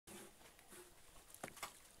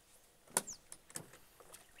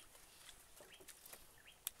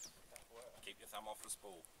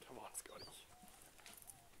spool. Come on, Scotty.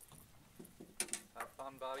 Have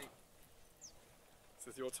fun, buddy.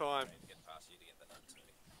 This is your time. I need to get past you to get the nut too.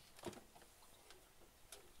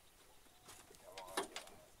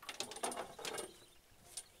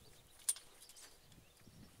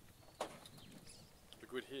 A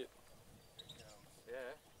good hit.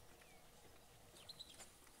 Yeah.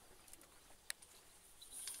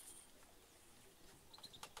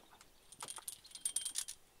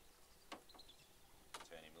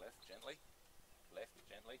 Turn him left gently. Left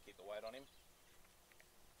gently. Keep the weight on him.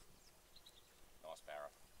 Nice Barra.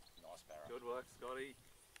 Nice Barra. Good work, Scotty.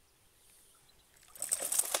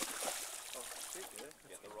 Oh, shit, yeah.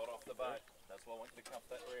 Get the rod off the boat. That's why I want you to cuff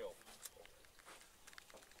that reel.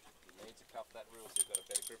 You need to cuff that reel so you've got a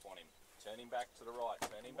better grip on him. Turn him back to the right.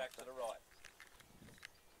 Turn him back to the right.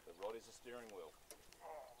 The rod is a steering wheel.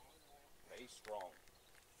 Be strong.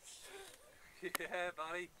 Yeah,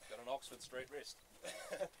 buddy. Got an Oxford Street wrist.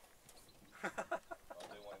 I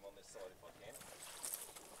do want him on this side if I can.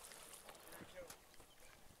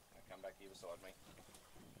 Now come back here beside me.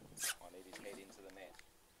 I need his head into the net.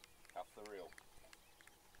 Cuff the reel.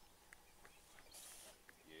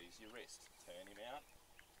 Use your wrist. Turn him out.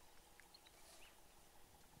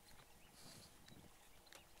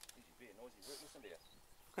 You'd be a noisy root, listen to you.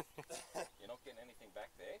 You're not getting anything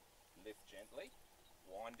back there. Lift gently.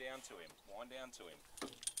 Wind down to him. Wind down to him.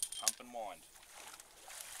 Pump and wind.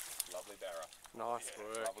 Lovely Barra. Nice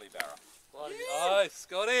work. Lovely Barra. Bloody nice,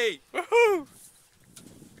 Scotty. Woohoo!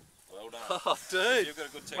 Well done. Oh, dude. You've got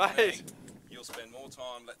a good technique. You'll spend more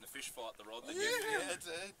time letting the fish fight the rod than you do.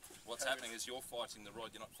 Dude. What's happening is you're fighting the rod,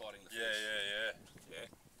 you're not fighting the fish. Yeah.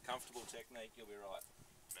 Comfortable technique, you'll be right.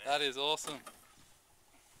 That is awesome.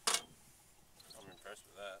 I'm impressed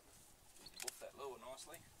with that. You hooked that lure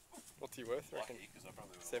nicely. What's he worth, I reckon? Lucky, because I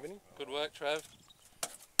probably would 70? Good work, Trev.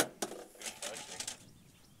 Good coaching.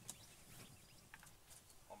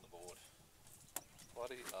 On the board.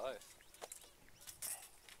 Bloody oath.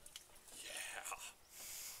 Yeah.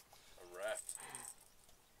 A wrap.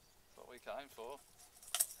 That's what we came for.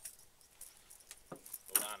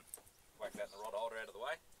 Well done. Whack that in the rod holder out of the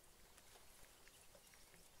way.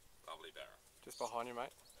 Lovely Barra. Just behind you, mate.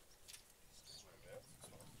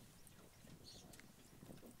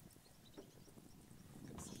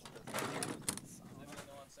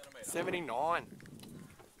 79.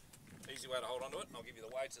 Easy way to hold on to it, and I'll give you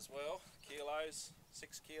the weights as well. Kilos,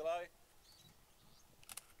 6 kilo,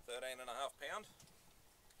 13 and a half pound.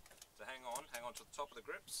 So hang on to the top of the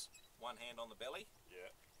grips, one hand on the belly.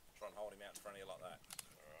 Yeah. Try and hold him out in front of you like that.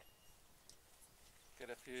 Alright. Get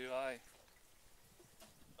a few,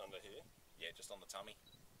 Under here. Yeah, just on the tummy.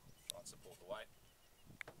 Try and support the weight.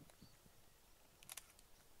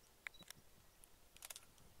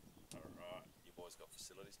 Alright. You boys got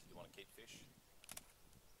facilities, did you want to keep fish?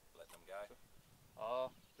 Let them go Oh,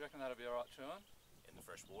 do you reckon that'll be alright chewing? in the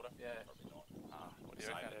fresh water? Yeah. Probably not. What do you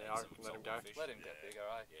reckon? Save it Yeah, I and reckon some let him go. saltwater fish. Let him get Yeah. bigger,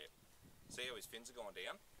 Yeah. See how his fins are going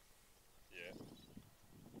down? Yeah.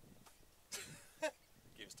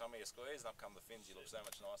 Gives Tommy a squeeze, and up come the fins, you look so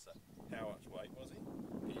much nicer. How much weight was he?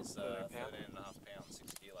 He's 13 and a half pounds,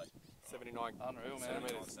 6 kilo. 79 Unreal, man.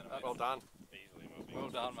 centimetres. Centimetres. Well done. Easily my biggest Well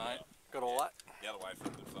done, fish. mate. Got all that? The other way for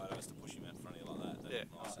a good photo is to push him out in front of you like that. That'd Yeah.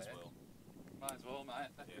 look nice as yeah. well. Might as well,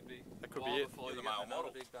 mate. That Yeah. could be That could a be while it. before You're you the get male another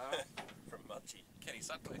model. big barrel. From Munchie. Kenny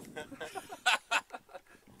Sutcliffe.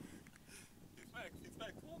 He's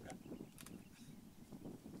back longer.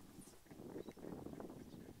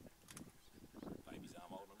 Baby's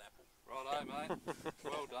arm holding an apple. Righto, mate.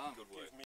 Well done. Good work.